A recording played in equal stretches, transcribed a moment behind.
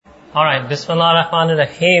Alright, Bismillah ar-Rahman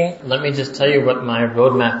ar-Rahim. Let me just tell you what my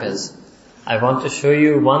roadmap is. I want to show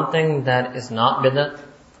you one thing that is not bid'at,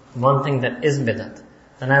 one thing that is bid'at.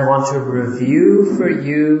 Then I want to review for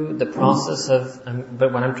you the process of,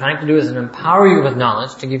 but what I'm trying to do is empower you with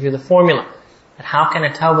knowledge to give you the formula. That how can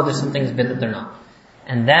I tell whether something is bid'at or not?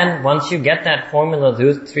 And then once you get that formula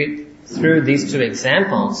through these two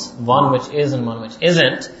examples, one which is and one which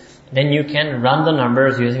isn't, then you can run the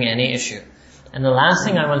numbers using any issue. And the last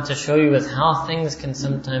thing I want to show you is how things can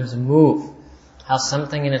sometimes move. How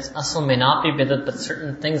something in its asl may not be bid'at, but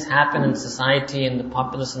certain things happen in society and the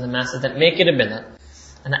populace and the masses that make it a bid'at.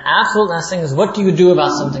 And the absolute last thing is, what do you do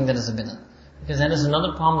about something that is a bid'at? Because that is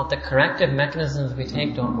another problem, that the corrective mechanisms we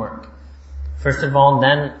take don't work. First of all,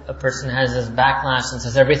 then a person has this backlash and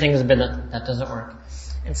says everything is bid'at. That doesn't work.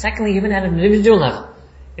 And secondly, even at an individual level,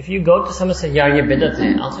 if you go to someone and say, "Yeah, ye bid'at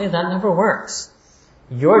hai," I'll tell you that never works.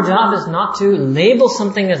 Your job is not to label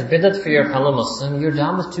something as bid'at for your fellow Muslim. Your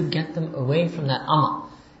job is to get them away from that amal.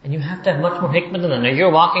 And you have to have much more hikmah than that. Now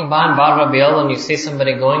you're walking by in Bar Rabiul and you see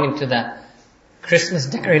somebody going into that Christmas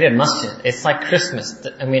decorated masjid. It's like Christmas.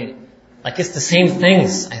 I mean, like it's the same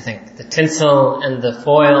things, I think. The tinsel and the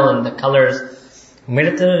foil and the colors.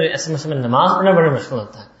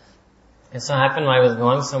 It so happened when I was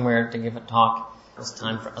going somewhere to give a talk. It was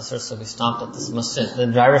time for Asr, so we stopped at this masjid. The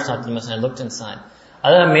driver stopped at the masjid. I looked inside.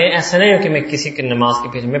 मैं ऐसा नहीं हूँ कि मैं किसी की नमाज के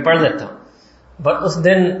पीछे मैं पढ़ लेता हूँ. But उस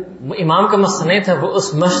दिन वो इमाम का मसला नहीं था. वो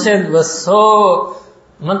उस मस्जिद was so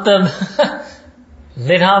मतलब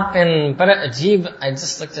lit up and बड़ा अजीब. I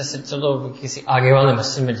just looked at it, चलो किसी आगे वाले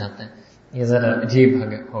मस्जिद में जाते हैं. ये जरा अजीब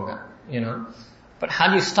होगा, you know. But how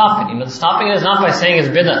do you stop it? You know, the stopping it is not by saying it's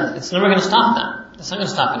bid'ah. It's never going to stop that. It's not going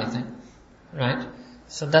to stop anything, right?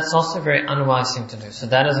 So that's also a very unwise thing to do. So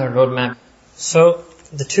that is our roadmap. So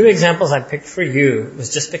the two examples I picked for you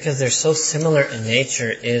was just because they're so similar in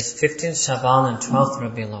nature is 15th Shaban and 12th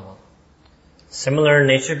Rabiul Awwal. Similar in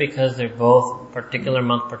nature because they're both particular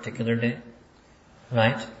month, particular day,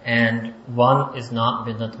 right? And one is not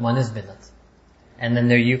bid'at, one is bid'at. And then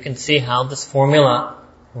there you can see how this formula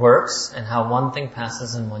works and how one thing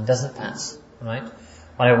passes and one doesn't pass, right?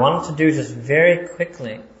 What I wanted to do just very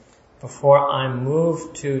quickly before I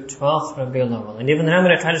move to 12th Rabiul Awwal, and even then I'm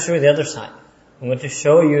going to try to show you the other side. I'm going to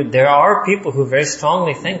show you there are people who very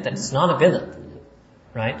strongly think that it's not a bid'at,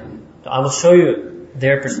 right? So I will show you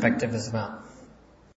their perspective as well.